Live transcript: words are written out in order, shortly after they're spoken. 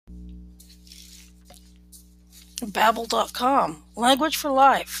Babbel.com, language for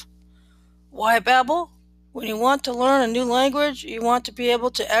life. Why Babbel? When you want to learn a new language, you want to be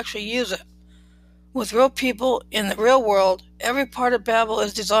able to actually use it. With real people in the real world, every part of Babbel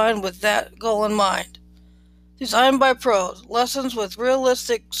is designed with that goal in mind. Designed by pros, lessons with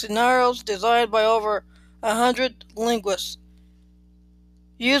realistic scenarios designed by over 100 linguists.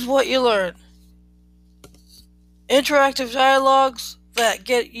 Use what you learn. Interactive dialogues that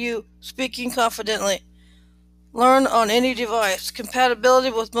get you speaking confidently. Learn on any device.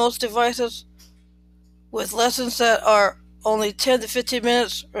 Compatibility with most devices, with lessons that are only 10 to 15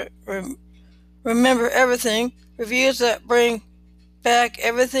 minutes. Remember everything. Reviews that bring back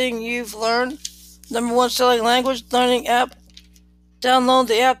everything you've learned. #1 selling language learning app. Download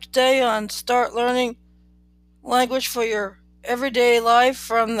the app today on Start Learning Language for your everyday life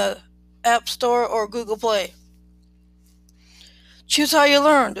from the App Store or Google Play. Choose how you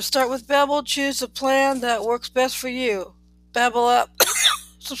learn. To start with Babbel, choose the plan that works best for you. Babbel app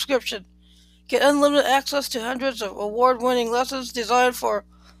subscription. Get unlimited access to hundreds of award-winning lessons designed for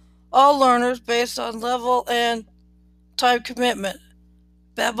all learners based on level and time commitment.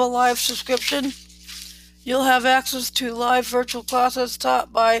 Babbel Live subscription. You'll have access to live virtual classes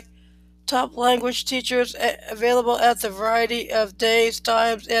taught by top language teachers available at the variety of days,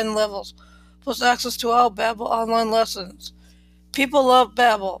 times, and levels, plus access to all Babbel online lessons. People love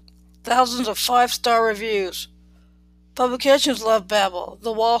Babbel. Thousands of 5-star reviews. Publications love Babbel.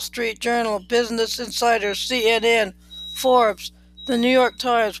 The Wall Street Journal, Business Insider, CNN, Forbes, The New York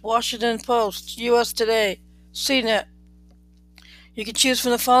Times, Washington Post, US Today, CNET. You can choose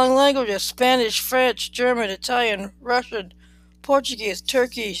from the following languages: Spanish, French, German, Italian, Russian, Portuguese,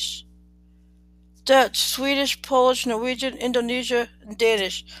 Turkish, Dutch, Swedish, Polish, Norwegian, Indonesian, and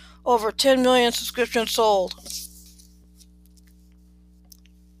Danish. Over 10 million subscriptions sold.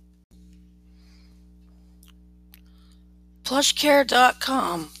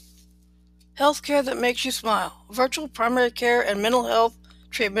 Plushcare.com. Healthcare that makes you smile. Virtual primary care and mental health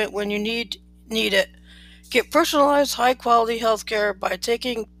treatment when you need it. Get personalized, high-quality healthcare by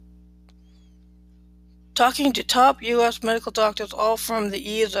talking to top U.S. medical doctors, all from the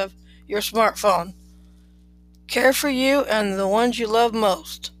ease of your smartphone. Care for you and the ones you love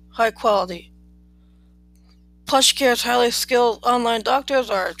most. High quality. PlushCare's highly skilled online doctors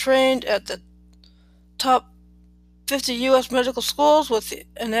are trained at the top 50 U.S. medical schools with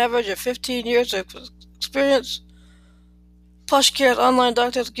an average of 15 years of experience. PlushCare's online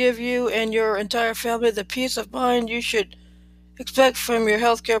doctors give you and your entire family the peace of mind you should expect from your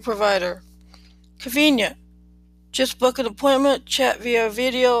healthcare provider. Convenient. Just book an appointment, chat via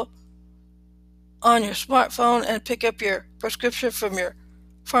video on your smartphone, and pick up your prescription from your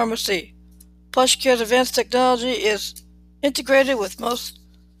pharmacy. PlushCare's advanced technology is integrated with most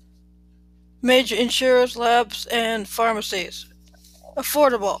major insurers, labs, and pharmacies.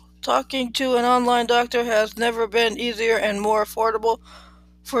 Affordable. Talking to an online doctor has never been easier and more affordable.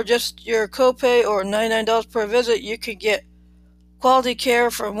 For just your copay or $99 per visit, you can get quality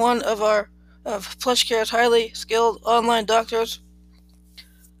care from one of PlushCare's highly skilled online doctors.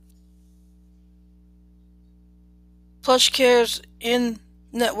 PlushCare's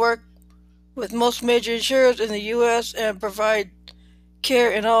in-network with most major insurers in the U.S. and provide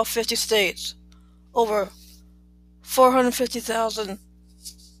care in all 50 states. Over 450,000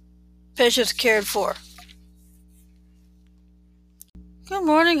 patients cared for. Good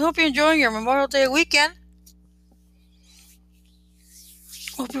morning. Hope you're enjoying your Memorial Day weekend.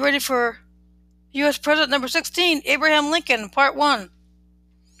 Hope you're ready for U.S. President number 16, Abraham Lincoln, Part 1.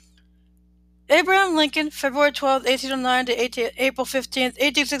 Abraham Lincoln, February 12, 1809 to April 15,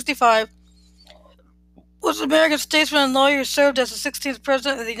 1865, was an American statesman and lawyer who served as the 16th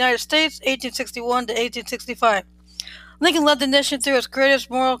President of the United States, 1861 to 1865. Lincoln led the nation through its greatest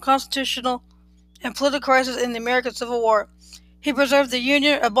moral, constitutional, and political crisis in the American Civil War. He preserved the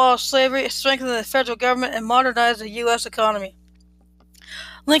Union, abolished slavery, strengthened the federal government, and modernized the U.S. economy.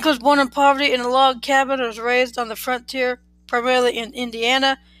 Lincoln was born in poverty in a log cabin and was raised on the frontier, primarily in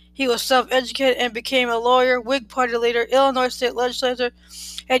Indiana. He was self-educated and became a lawyer, Whig Party leader, Illinois state legislator,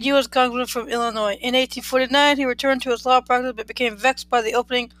 and U.S. Congressman from Illinois. In 1849, he returned to his law practice but became vexed by the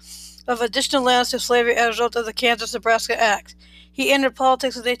opening of additional lands to slavery as a result of the Kansas-Nebraska Act. He entered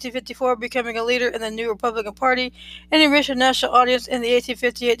politics in 1854, becoming a leader in the new Republican Party, and he reached a national audience in the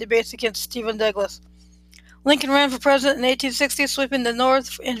 1858 debates against Stephen Douglas. Lincoln ran for president in 1860, sweeping the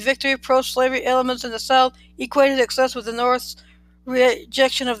North in victory. Pro-slavery elements in the South equated success with the North's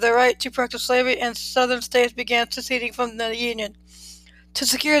rejection of the right to practice slavery, and Southern states began seceding from the Union. To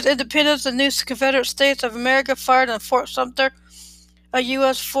secure its independence, the new Confederate States of America fired on Fort Sumter, a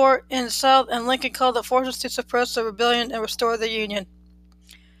U.S. fort in the South, and Lincoln called the forces to suppress the rebellion and restore the Union.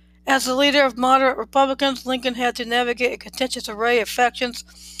 As the leader of moderate Republicans, Lincoln had to navigate a contentious array of factions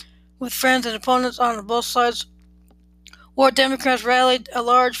with friends and opponents on both sides. War Democrats rallied a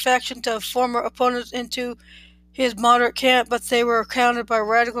large faction of former opponents into his moderate camp, but they were countered by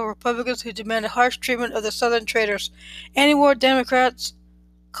radical Republicans who demanded harsh treatment of the Southern traitors. Anti-war Democrats,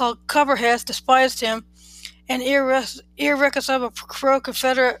 called Copperheads, despised him, and irreconcilable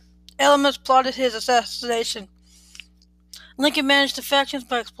pro-Confederate elements plotted his assassination. Lincoln managed the factions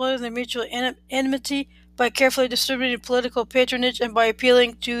by exploiting their mutual enmity, by carefully distributing political patronage, and by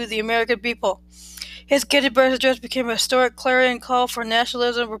appealing to the American people. His Gettysburg Address became a historic clarion call for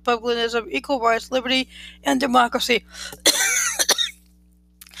nationalism, republicanism, equal rights, liberty, and democracy.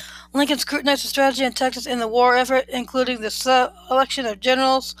 Lincoln scrutinized the strategy and tactics in the war effort, including the selection of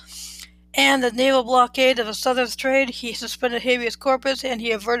generals and the naval blockade of the Southern trade. He suspended habeas corpus, and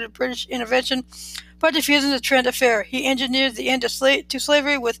he averted British intervention by defusing the Trent affair. He engineered the end to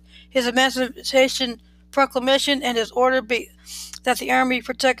slavery with his Emancipation Proclamation and his order that the Army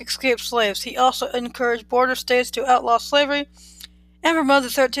protect escaped slaves. He also encouraged border states to outlaw slavery and promoted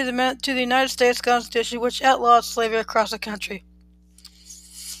the 13th Amendment to the United States Constitution, which outlawed slavery across the country.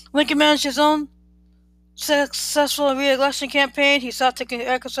 Lincoln managed his own successful re-election campaign. He sought to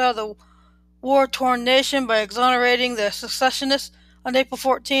reconcile the war-torn nation by exonerating the secessionists. On April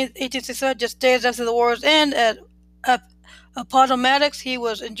 14, 1865, just days after the war's end, at Appomattox, he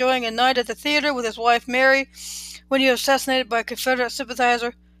was enjoying a night at the theater with his wife Mary when he was assassinated by Confederate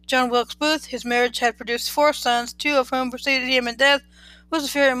sympathizer John Wilkes Booth. His marriage had produced 4 sons, 2 of whom preceded him in death, with a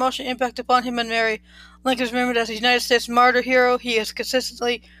severe emotional impact upon him and Mary. Lincoln is remembered as a United States martyr hero. He is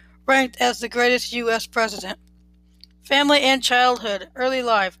consistently ranked as the greatest U.S. president. Family and childhood. Early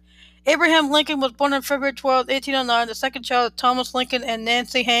life. Abraham Lincoln was born on February 12, 1809, the second child of Thomas Lincoln and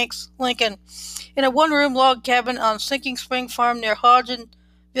Nancy Hanks Lincoln, in a one-room log cabin on Sinking Spring Farm near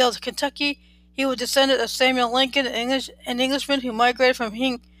Hodgenville, Kentucky. He was descendant of Samuel Lincoln, an Englishman who migrated from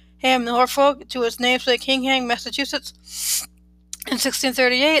Hingham, Norfolk, to his namesake Hingham, Massachusetts. In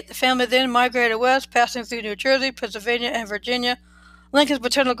 1638, the family then migrated west, passing through New Jersey, Pennsylvania, and Virginia. Lincoln's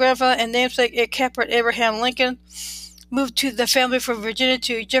maternal grandfather and namesake Captain Abraham Lincoln moved to the family from Virginia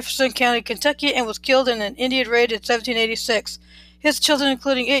to Jefferson County, Kentucky, and was killed in an Indian raid in 1786. His children,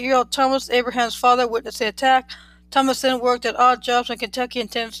 including 8-year-old Thomas, Abraham's father, witnessed the attack. Thomas then worked at odd jobs in Kentucky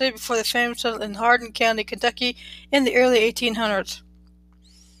and Tennessee before the family settled in Hardin County, Kentucky, in the early 1800s.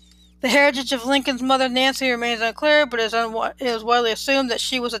 The heritage of Lincoln's mother, Nancy, remains unclear, but it is widely assumed that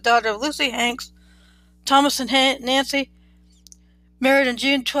she was a daughter of Lucy Hanks. Thomas and Nancy married on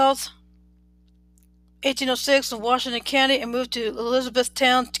June 12, 1806 in Washington County and moved to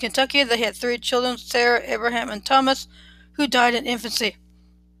Elizabethtown, Kentucky. They had 3 children, Sarah, Abraham, and Thomas, who died in infancy.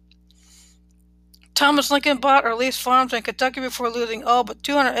 Thomas Lincoln bought or leased farms in Kentucky before losing all but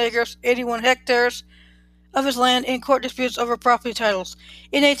 200 acres, 81 hectares, of his land in court disputes over property titles.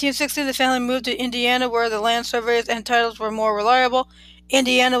 In 1860, the family moved to Indiana, where the land surveys and titles were more reliable.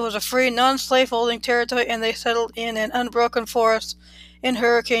 Indiana was a free, non-slaveholding territory, and they settled in an unbroken forest in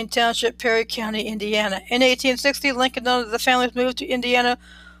Hurricane Township, Perry County, Indiana. In 1860, Lincoln noted that the family's move to Indiana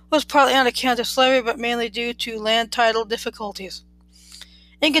was partly on account of slavery, but mainly due to land title difficulties.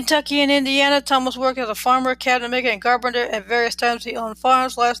 In Kentucky and Indiana, Thomas worked as a farmer, cabinetmaker, and carpenter. At various times, he owned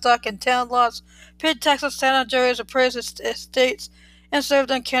farms, livestock, and town lots, paid taxes, sat on juries, appraised estates, and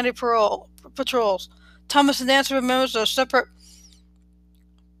served on county patrols. Thomas and Nancy were members of a separate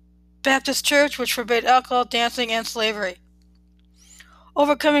Baptist church, which forbade alcohol, dancing, and slavery.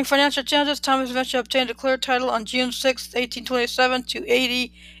 Overcoming financial challenges, Thomas eventually obtained a clear title on June 6, 1827, to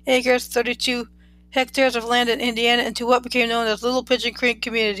 80 acres, 32 hectares of land in Indiana, into what became known as Little Pigeon Creek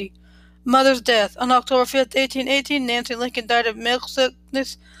Community. Mother's death. On October 5, 1818, Nancy Lincoln died of milk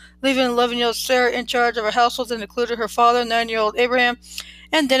sickness, leaving 11-year-old Sarah in charge of her household that included her father, 9-year-old Abraham,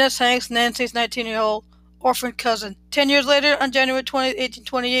 and Dennis Hanks, Nancy's 19-year-old orphan cousin. 10 years later, on January 20,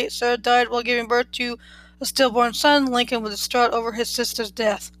 1828, Sarah died while giving birth to a stillborn son. Lincoln was distraught over his sister's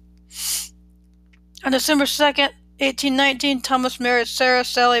death. On December 2, 1819, Thomas married Sarah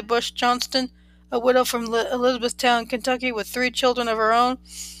Sally Bush Johnston, a widow from Elizabethtown, Kentucky, with 3 children of her own.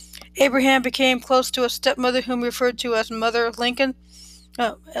 Abraham became close to a stepmother whom referred to as Mother. Lincoln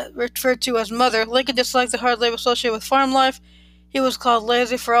disliked the hard labor associated with farm life. He was called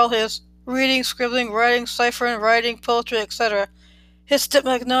lazy for all his reading, scribbling, writing, ciphering, writing, poetry, etc. His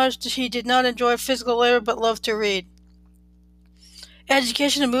stepmother acknowledged that he did not enjoy physical labor but loved to read.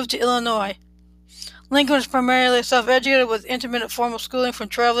 Education and moved to Illinois. Lincoln was primarily self-educated with intermittent formal schooling from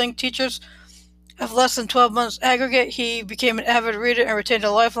traveling teachers of less than 12 months aggregate, he became an avid reader and retained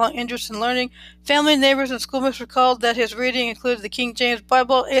a lifelong interest in learning. Family, neighbors, and schoolmates recalled that his reading included the King James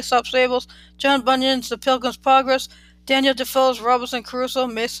Bible, Aesop's Fables, John Bunyan's The Pilgrim's Progress, Daniel Defoe's Robinson Crusoe,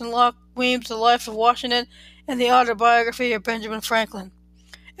 Mason Locke Weems' The Life of Washington, and the autobiography of Benjamin Franklin.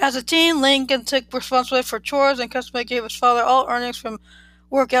 As a teen, Lincoln took responsibility for chores and customary gave his father all earnings from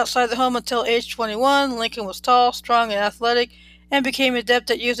work outside the home until age 21. Lincoln was tall, strong, and athletic, and became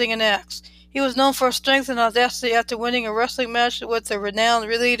adept at using an axe. He was known for his strength and audacity after winning a wrestling match with the renowned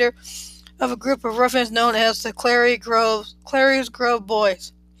leader of a group of ruffians known as the Clary's Grove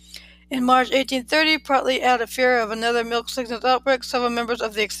Boys. In March 1830, partly out of fear of another milk sickness outbreak, several members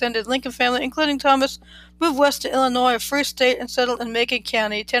of the extended Lincoln family, including Thomas, moved west to Illinois, a free state, and settled in Macon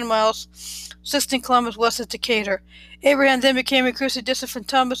County, 10 miles, 16 kilometers west of Decatur. Abraham then became increasingly distant from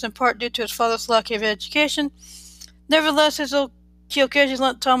Thomas, in part due to his father's lack of education. Nevertheless, he occasionally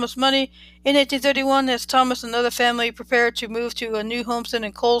lent Thomas money. In 1831, as Thomas and another family prepared to move to a new homestead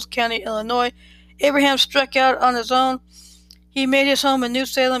in Coles County, Illinois, Abraham struck out on his own. He made his home in New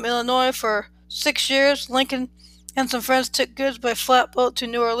Salem, Illinois for 6 years. Lincoln and some friends took goods by flatboat to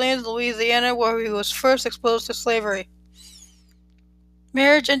New Orleans, Louisiana, where he was first exposed to slavery.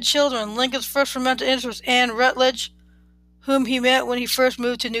 Marriage and children. Lincoln's first romantic interest was Anne Rutledge, whom he met when he first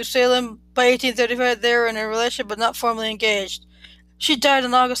moved to New Salem. By 1835, they were in a relationship but not formally engaged. She died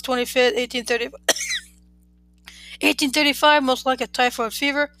on August 25, 1835, most likely of typhoid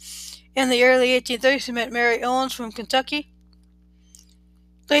fever. In the early 1830s, he met Mary Owens from Kentucky.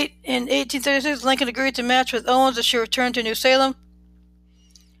 Late in 1836, Lincoln agreed to match with Owens as she returned to New Salem.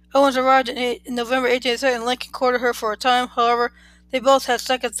 Owens arrived in November 1837, and Lincoln courted her for a time. However, they both had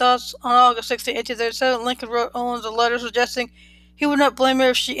second thoughts. On August 16, 1837, Lincoln wrote Owens a letter suggesting he would not blame her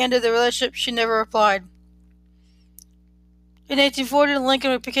if she ended the relationship. She never replied. In 1840,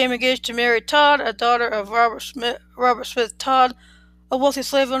 Lincoln became engaged to Mary Todd, a daughter of Robert Smith Todd, a wealthy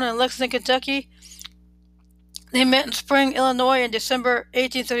slave owner in Lexington, Kentucky. They met in Spring, Illinois in December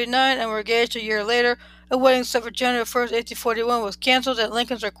 1839 and were engaged a year later. A wedding set for January 1, 1841 was canceled at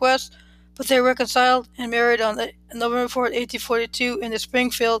Lincoln's request, but they reconciled and married on November 4, 1842 in the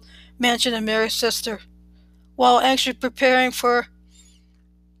Springfield mansion of Mary's sister. While anxiously preparing for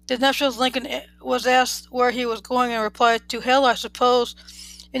the nuptials, Lincoln was asked where he was going and replied, "To hell, I suppose."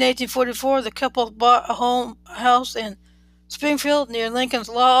 In 1844, the couple bought a house in Springfield near Lincoln's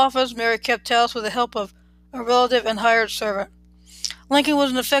law office. Mary kept house with the help of a relative and hired servant. Lincoln was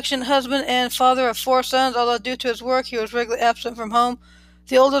an affectionate husband and father of 4 sons, although due to his work he was regularly absent from home.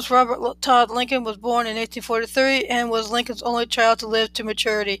 The oldest, Robert Todd Lincoln, was born in 1843 and was Lincoln's only child to live to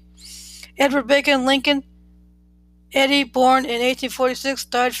maturity. Edward Bacon Lincoln, Eddie, born in 1846,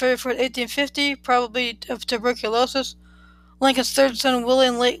 died February 1, 1850, probably of tuberculosis. Lincoln's third son,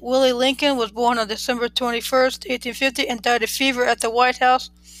 Willie Lincoln, was born on December 21, 1850, and died of fever at the White House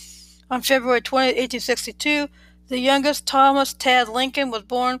on February 20, 1862. The youngest, Thomas Tad Lincoln, was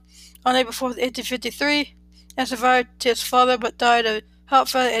born on April 4, 1853, and survived his father but died of heart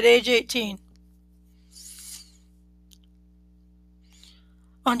failure at age 18.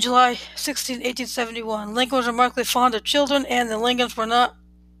 On July 16, 1871, Lincoln was remarkably fond of children, and the Lincolns were not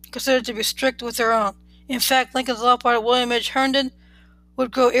considered to be strict with their own. In fact, Lincoln's law partner, William H. Herndon,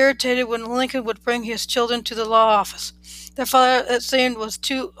 would grow irritated when Lincoln would bring his children to the law office. Their father, it seemed, was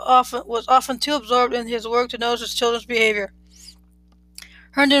often too absorbed in his work to notice his children's behavior.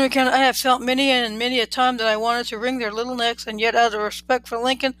 Herndon recounted, "I have felt many and many a time that I wanted to wring their little necks, and yet out of respect for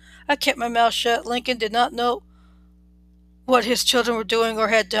Lincoln, I kept my mouth shut." Lincoln did not know what his children were doing or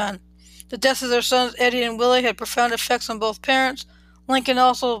had done. The deaths of their sons, Eddie and Willie, had profound effects on both parents. Lincoln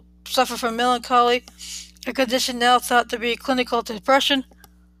also suffered from melancholy, a condition now thought to be clinical depression.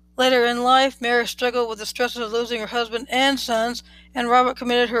 Later in life, Mary struggled with the stresses of losing her husband and sons, and Robert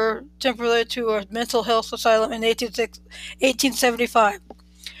committed her temporarily to a mental health asylum in 1875.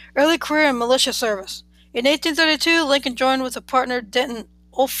 Early career in militia service. In 1832, Lincoln joined with a partner, Denton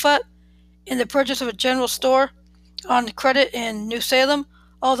Olfut, in the purchase of a general store on credit in New Salem.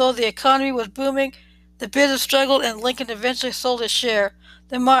 Although the economy was booming, the business struggled, and Lincoln eventually sold his share.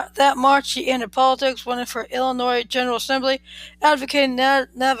 That March, he entered politics, running for Illinois General Assembly, advocating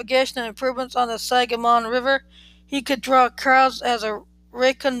navigation and improvements on the Sangamon River. He could draw crowds as a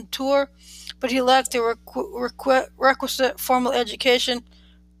raconteur, but he lacked the requisite formal education,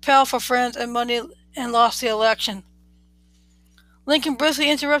 powerful friends, and money, and lost the election. Lincoln briefly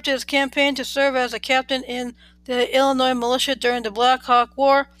interrupted his campaign to serve as a captain in the Illinois militia during the Black Hawk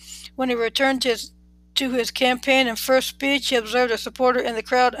War. When he returned to his campaign and first speech, he observed a supporter in the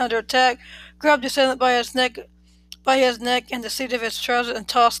crowd under attack, grabbed the assailant by his neck and the seat of his trousers, and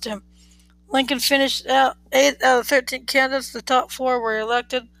tossed him. Lincoln finished out 8 out of 13 candidates. The top 4 were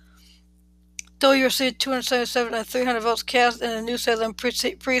elected, though he received 277 out of 300 votes cast in the New Salem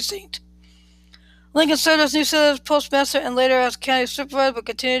precinct. Lincoln served as New Salem's postmaster and later as county supervisor, but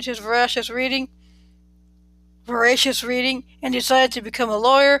continued his voracious reading, and decided to become a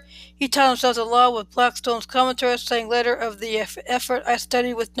lawyer. He taught himself the law with Blackstone's commentaries, saying later of the effort, "I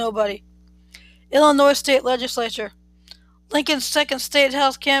studied with nobody." Illinois State Legislature. Lincoln's second state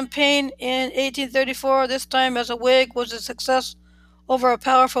house campaign in 1834, this time as a Whig, was a success over a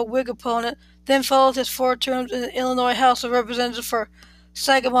powerful Whig opponent, then followed his 4 terms in the Illinois House of Representatives for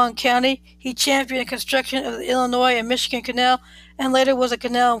Sangamon County. He championed the construction of the Illinois and Michigan Canal and later was a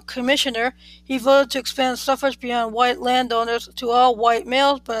canal commissioner. He voted to expand suffrage beyond white landowners to all white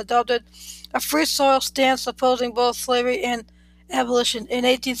males, but adopted a free soil stance opposing both slavery and abolition. In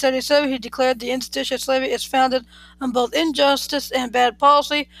 1877, he declared the institution of slavery is founded on both injustice and bad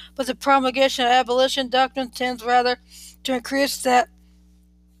policy, but the promulgation of abolition doctrine tends rather to increase that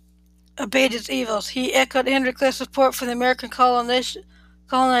abate its evils. He echoed Henry Clay's support for the American Colonization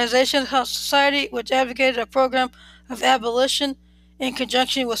Society, which advocated a program of abolition in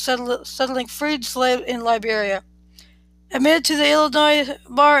conjunction with settling freed slaves in Liberia. Admitted to the Illinois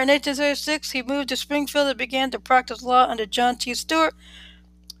bar in 1836, he moved to Springfield and began to practice law under John T. Stewart,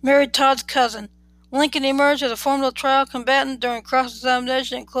 Mary Todd's cousin. Lincoln emerged as a formidable trial combatant during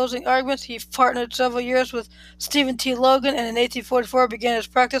cross-examination and closing arguments. He partnered several years with Stephen T. Logan and in 1844 began his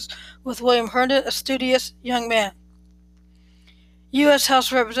practice with William Herndon, a studious young man. U.S. House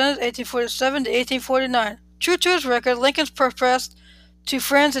of Representatives, 1847 to 1849. True to his record, Lincoln professed to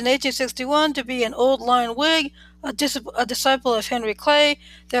friends in 1861 to be an old-line Whig, a disciple of Henry Clay.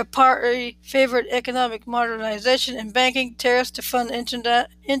 Their party favored economic modernization and banking, tariffs to fund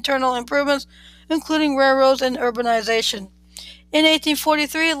internal improvements, including railroads and urbanization. In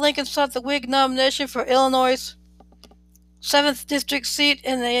 1843, Lincoln sought the Whig nomination for Illinois' 7th District seat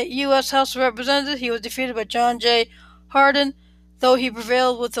in the U.S. House of Representatives. He was defeated by John J. Hardin. Though he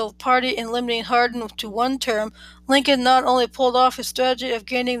prevailed with the party in limiting Hardin to 1 term, Lincoln not only pulled off his strategy of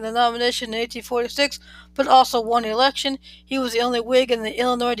gaining the nomination in 1846, but also won the election. He was the only Whig in the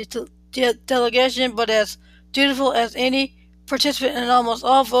Illinois delegation, but as dutiful as any participant in almost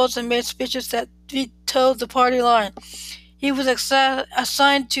all votes and made speeches that vetoed the party line. He was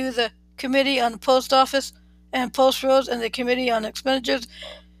assigned to the Committee on the Post Office and Post Roads and the Committee on Expenditures.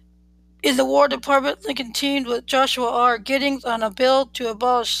 In the War Department, Lincoln teamed with Joshua R. Giddings on a bill to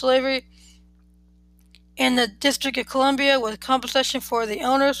abolish slavery in the District of Columbia with compensation for the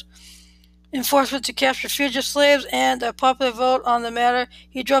owners, enforcement to capture fugitive slaves, and a popular vote on the matter.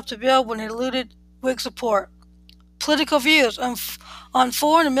 He dropped the bill when it eluded Whig support. Political views. On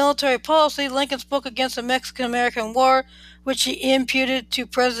foreign and military policy, Lincoln spoke against the Mexican-American War, which he imputed to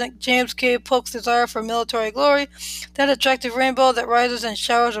President James K. Polk's desire for military glory, that attractive rainbow that rises in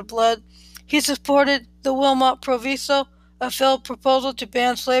showers of blood. He supported the Wilmot Proviso, a failed proposal to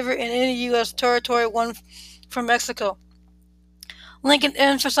ban slavery in any U.S. territory won from Mexico. Lincoln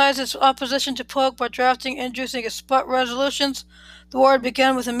emphasized his opposition to Polk by drafting and introducing his Sput resolutions. The war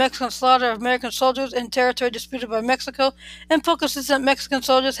began with the Mexican slaughter of American soldiers in territory disputed by Mexico, and Polk insisted that Mexican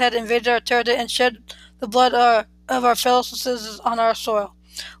soldiers had invaded our territory and shed the blood of our fellow citizens on our soil.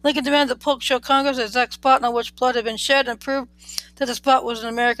 Lincoln demanded that Polk show Congress the exact spot on which blood had been shed and prove that the spot was on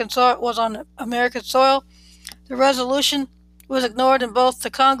American soil. The resolution was ignored in both the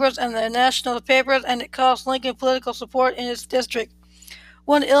Congress and the national papers, and it cost Lincoln political support in his district.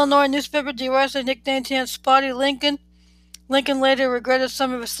 One Illinois newspaper derisively nicknamed him Spotty Lincoln. Lincoln later regretted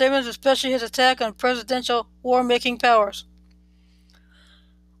some of his statements, especially his attack on presidential war-making powers.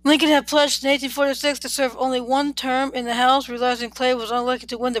 Lincoln had pledged in 1846 to serve only 1 term in the House. Realizing Clay was unlikely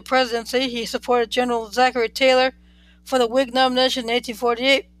to win the presidency, he supported General Zachary Taylor for the Whig nomination in the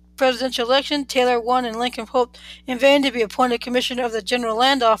 1848 presidential election. Taylor won, and Lincoln hoped in vain to be appointed commissioner of the General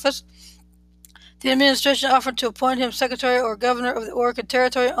Land Office. The administration offered to appoint him secretary or governor of the Oregon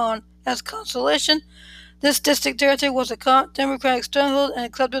Territory as consolation. This district territory was a Democratic stronghold, and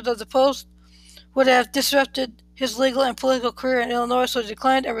acceptance of the post would have disrupted his legal and political career in Illinois, so he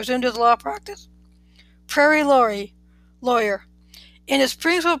declined and resumed his law practice. Prairie lawyer. In his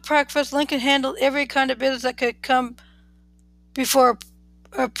Springfield practice, Lincoln handled every kind of business that could come before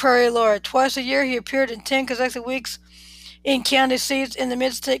a prairie lawyer. Twice a year, he appeared in 10 consecutive weeks in county seats in the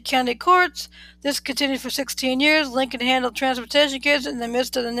mid-state county courts. This continued for 16 years. Lincoln handled transportation cases in the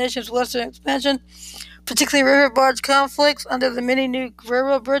midst of the nation's western expansion, particularly river barge conflicts under the many new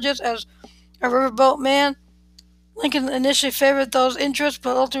railroad bridges. As a riverboat man, Lincoln initially favored those interests,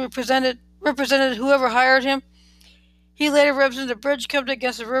 but ultimately represented whoever hired him. He later represented the bridge company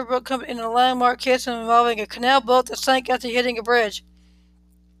against the riverboat company in a landmark case involving a canal boat that sank after hitting a bridge.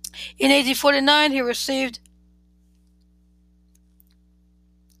 In 1849, he received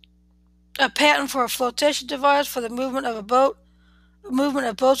a patent for a flotation device for the movement of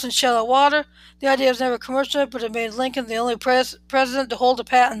boats in shallow water. The idea was never commercialized, but it made Lincoln the only president to hold a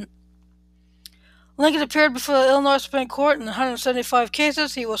patent. Lincoln appeared before the Illinois Supreme Court in 175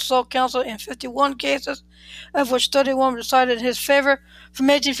 cases. He was sole counsel in 51 cases, of which 31 were decided in his favor. From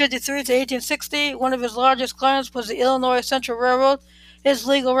 1853 to 1860, one of his largest clients was the Illinois Central Railroad. His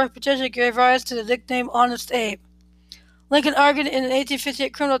legal reputation gave rise to the nickname Honest Abe. Lincoln argued in an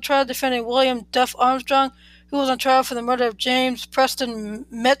 1858 criminal trial defending William Duff Armstrong, who was on trial for the murder of James Preston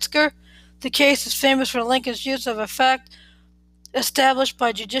Metzger. The case is famous for Lincoln's use of a fact established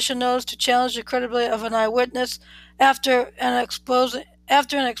by judicial notice to challenge the credibility of an eyewitness after an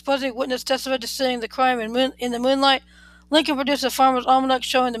exposing witness testified to seeing the crime in the moonlight. Lincoln produced a farmer's almanac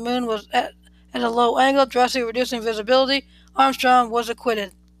showing the moon was at a low angle, drastically reducing visibility. Armstrong was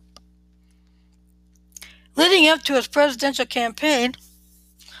acquitted. Leading up to his presidential campaign,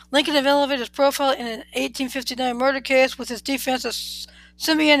 Lincoln elevated his profile in an 1859 murder case with his defense of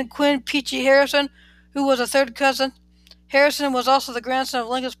Simeon Quinn Peachy Harrison, who was a third cousin. Harrison was also the grandson of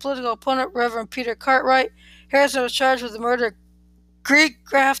Lincoln's political opponent, Reverend Peter Cartwright. Harrison was charged with the murder of Greek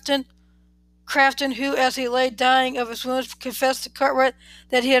Crafton, who, as he lay dying of his wounds, confessed to Cartwright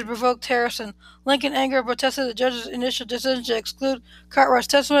that he had provoked Harrison. Lincoln angered protested the judge's initial decision to exclude Cartwright's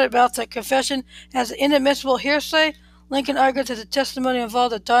testimony about the confession as inadmissible hearsay. Lincoln argued that the testimony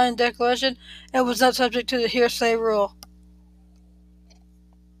involved a dying declaration and was not subject to the hearsay rule.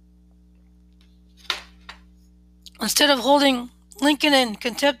 Instead of holding Lincoln in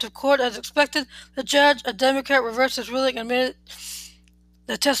contempt of court as expected, the judge, a Democrat, reversed his ruling and admitted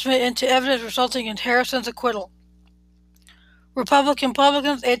the testimony into evidence, resulting in Harrison's acquittal. Republicans,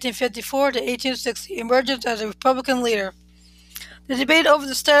 1854 to 1860, emergence as a Republican leader. The debate over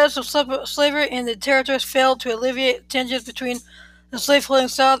the status of slavery in the territories failed to alleviate tensions between the slaveholding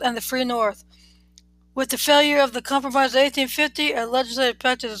South and the free North. With the failure of the Compromise of 1850, a legislative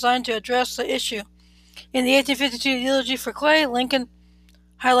pact was designed to address the issue. In the 1852 eulogy for Clay, Lincoln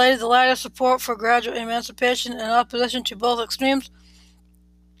highlighted the latter's support for gradual emancipation and opposition to both extremes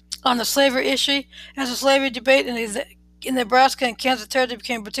on the slavery issue. As the slavery debate in Nebraska and Kansas Territory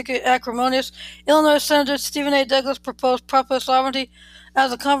became particularly acrimonious, Illinois Senator Stephen A. Douglas proposed popular sovereignty.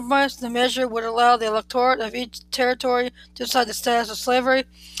 As a compromise, the measure would allow the electorate of each territory to decide the status of slavery.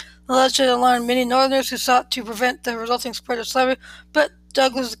 The legislature alarmed many Northerners who sought to prevent the resulting spread of slavery, but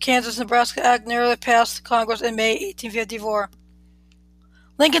Douglas' Kansas-Nebraska Act narrowly passed Congress in May 1854.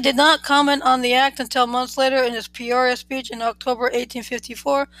 Lincoln did not comment on the act until months later in his Peoria speech in October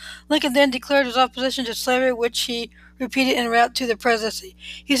 1854. Lincoln then declared his opposition to slavery, which he repeated en route to the presidency.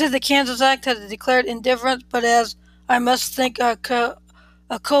 He said the Kansas Act had declared indifference, but as I must think a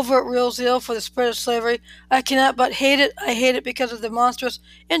covert real zeal for the spread of slavery, I cannot but hate it. I hate it because of the monstrous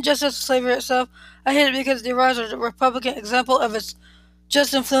injustice of slavery itself. I hate it because it derives a Republican example of its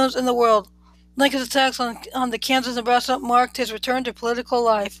just influence in the world. Lincoln's attacks on the Kansas-Nebraska marked his return to political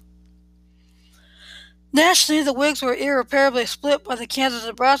life. Nationally, the Whigs were irreparably split by the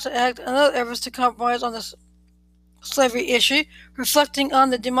Kansas-Nebraska Act and other efforts to compromise on the slavery issue. Reflecting on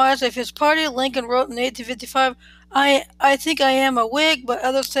the demise of his party, Lincoln wrote in 1855, I think I am a Whig, but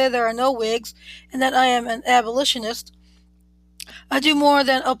others say there are no Whigs, and that I am an abolitionist. I do more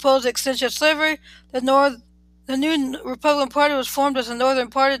than oppose the extension of slavery. The new Republican Party was formed as a Northern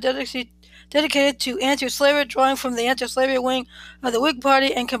party dedicated to anti-slavery, drawing from the anti-slavery wing of the Whig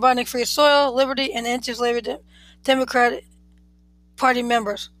Party and combining free soil, liberty, and anti-slavery Democratic Party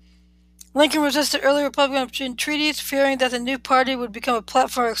members. Lincoln resisted early Republican treaties, fearing that the new party would become a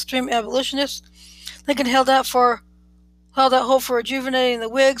platform of extreme abolitionists. Lincoln held out hope for rejuvenating the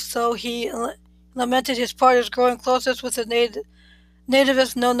Whigs, though he lamented his party's growing closeness with the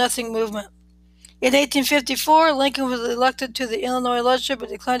nativist Know-Nothing movement. In 1854, Lincoln was elected to the Illinois legislature but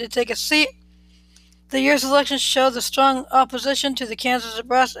declined to take a seat. The year's election showed the strong opposition to the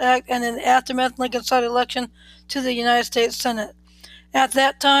Kansas-Nebraska Act, and in the aftermath, Lincoln sought election to the United States Senate. At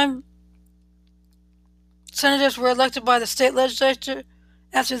that time, senators were elected by the state legislature.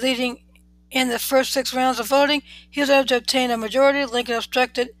 After leading in the first 6 rounds of voting, he was able to obtain a majority. Lincoln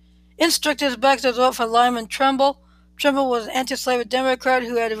instructed his backers to vote for Lyman Trumbull. Trumbull was an anti-slavery Democrat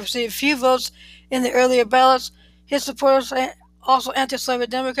who had received few votes in the earlier ballots. His supporters, also anti-slavery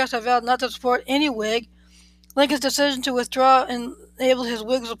Democrats, have vowed not to support any Whig. Lincoln's decision to withdraw enabled his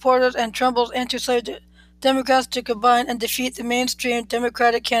Whig supporters and Trumbull's anti-slavery Democrats to combine and defeat the mainstream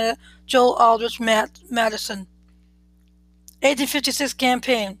Democratic candidate Joel Aldrich Madison. 1856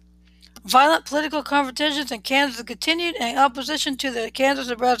 campaign. Violent political confrontations in Kansas continued, and opposition to the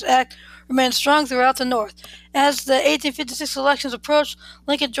Kansas-Nebraska Act remained strong throughout the North. As the 1856 elections approached,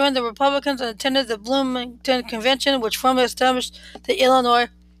 Lincoln joined the Republicans and attended the Bloomington Convention, which formally established the Illinois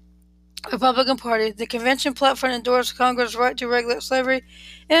Republican Party. The convention platform endorsed Congress' right to regulate slavery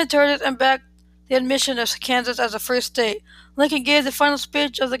and encouraged and backed the admission of Kansas as a free state. Lincoln gave the final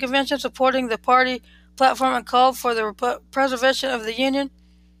speech of the convention supporting the party platform and called for the preservation of the Union.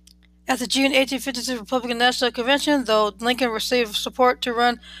 At the June 1856 Republican National Convention, though Lincoln received support to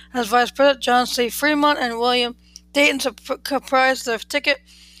run as vice president, John C. Fremont and William Dayton comprised the ticket,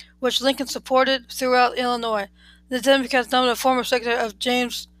 which Lincoln supported throughout Illinois. The Democrats nominated former Secretary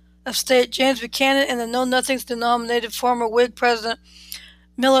of State James Buchanan and the Know Nothings nominated former Whig President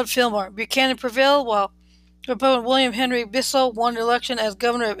Millard Fillmore. Buchanan prevailed, while Republican William Henry Bissell won the election as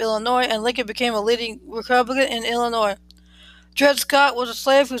governor of Illinois, and Lincoln became a leading Republican in Illinois. Dred Scott was a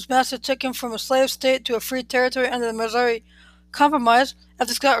slave whose master took him from a slave state to a free territory under the Missouri Compromise.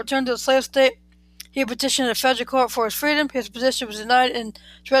 After Scott returned to the slave state, he petitioned the federal court for his freedom. His petition was denied in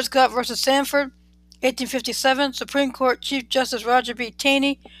Dred Scott v. Sanford, 1857. Supreme Court Chief Justice Roger B.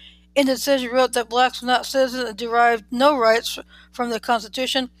 Taney, in the decision, wrote that blacks were not citizens and derived no rights from the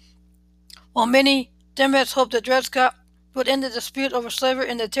Constitution. While many Democrats hoped that Dred Scott would end the dispute over slavery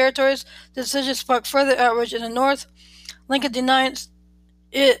in the territories, the decision sparked further outrage in the North. Lincoln denounced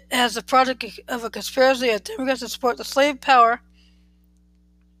it as the product of a conspiracy of Democrats to support the slave power.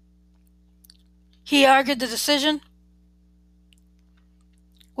 He argued the decision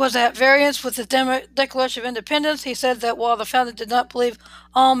was at variance with the Declaration of Independence. He said that while the founders did not believe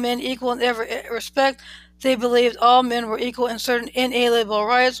all men equal in every respect, they believed all men were equal in certain inalienable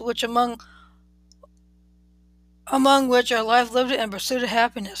rights, which among which are life, liberty, and pursuit of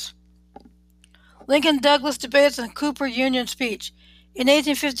happiness. Lincoln-Douglas debates and Cooper Union speech. In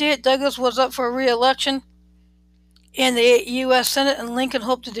 1858, Douglas was up for re-election in the U.S. Senate, and Lincoln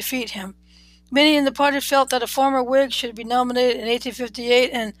hoped to defeat him. Many in the party felt that a former Whig should be nominated in 1858,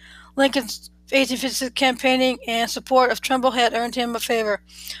 and Lincoln's 1856 campaigning and support of Trumbull had earned him a favor.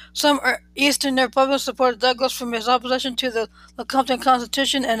 Some Eastern Republicans supported Douglas from his opposition to the Lecompton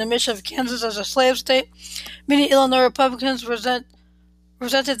Constitution and admission of Kansas as a slave state. Many Illinois Republicans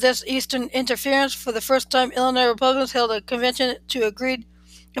resented this Eastern interference. For the first time, Illinois Republicans held a convention to agree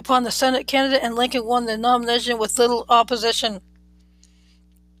upon the Senate candidate, and Lincoln won the nomination with little opposition.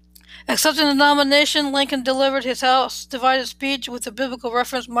 Accepting the nomination, Lincoln delivered his House divided speech with the biblical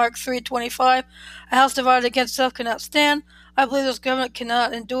reference Mark 3:25. A house divided against itself cannot stand. I believe this government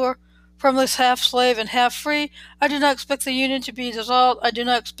cannot endure, firmly half slave and half free. I do not expect the Union to be dissolved. I do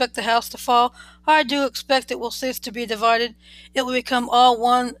not expect the House to fall. I do expect it will cease to be divided. It will become all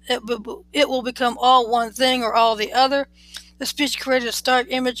one. It will become all one thing or all the other. The speech created a stark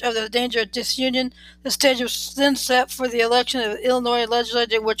image of the danger of disunion. The stage was then set for the election of the Illinois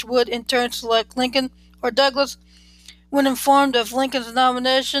legislature, which would in turn select Lincoln or Douglas. When informed of Lincoln's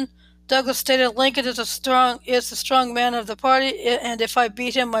nomination, Douglas stated, "Lincoln is the strong man of the party, and if I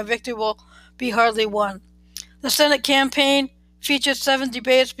beat him, my victory will be hardly won." The Senate campaign featured 7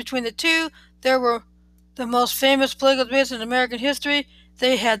 debates between the two. They were the most famous political debates in American history.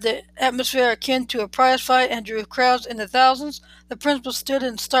 They had the atmosphere akin to a prize fight and drew crowds in the thousands. The principles stood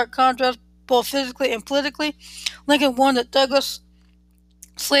in stark contrast both physically and politically. Lincoln warned that Douglas'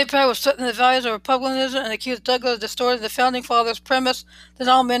 slave power was threatening the values of republicanism and accused Douglas of distorting the Founding Fathers' premise that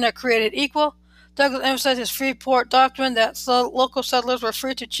all men are created equal. Douglas emphasized his Freeport doctrine that local settlers were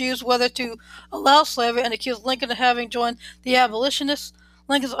free to choose whether to allow slavery and accused Lincoln of having joined the abolitionists.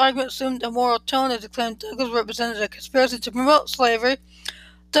 Lincoln's argument assumed a moral tone as he claimed Douglas represented a conspiracy to promote slavery.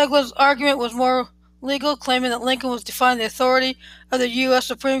 Douglas' argument was more legal, claiming that Lincoln was defying the authority of the U.S.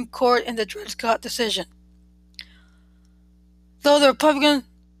 Supreme Court in the Dred Scott decision. Though the Republican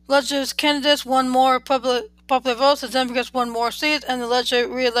legislative candidates won more popular votes, the Democrats won more seats, and the legislature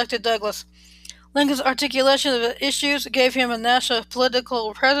re-elected Douglas. Lincoln's articulation of the issues gave him a national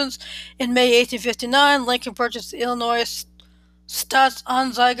political presence. In May 1859, Lincoln purchased the Illinois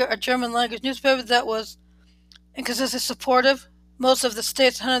Staatsanzeiger, a German-language newspaper that was inconsistently supportive. Most of the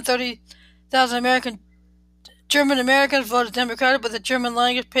state's 130,000 German Americans voted Democratic, but the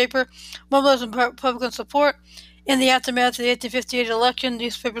German-language paper mobilized Republican support. In the aftermath of the 1858 election,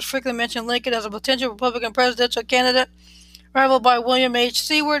 newspapers frequently mentioned Lincoln as a potential Republican presidential candidate, rivaled by William H.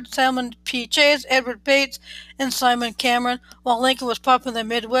 Seward, Salmon P. Chase, Edward Bates, and Simon Cameron. While Lincoln was popular in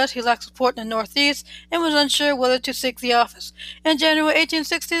the Midwest, he lacked support in the Northeast and was unsure whether to seek the office. In January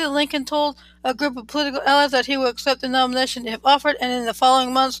 1860, Lincoln told a group of political allies that he would accept the nomination if offered, and in the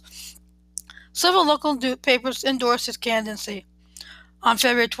following months, Several local papers endorsed his candidacy. On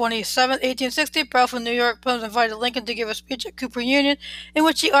February 27, 1860, powerful New York Times invited Lincoln to give a speech at Cooper Union, in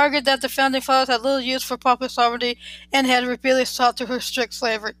which he argued that the Founding Fathers had little use for popular sovereignty and had repeatedly sought to restrict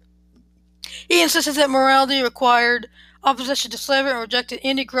slavery. He insisted that morality required opposition to slavery and rejected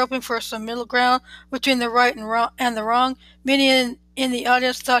any groping for some middle ground between the right and the wrong. Many in the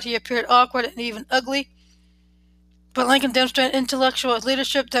audience thought he appeared awkward and even ugly, but Lincoln demonstrated intellectual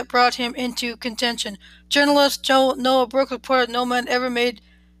leadership that brought him into contention. Journalist Noah Brooks reported no man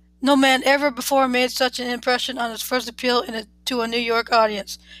ever before made such an impression on his first appeal to a New York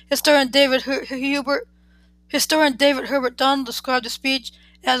audience. Historian David Herbert Donald described the speech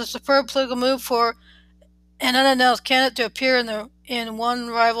as a superb political move for an unannounced candidate to appear in one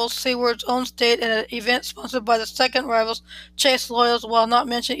rival, Seward's own state, at an event sponsored by the second rival's Chase Loyals, while not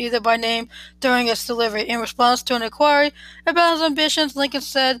mentioned either by name during its delivery. In response to an inquiry about his ambitions, Lincoln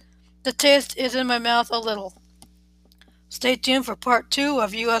said, "The taste is in my mouth a little." Stay tuned for part 2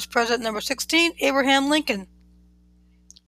 of U.S. President number 16, Abraham Lincoln.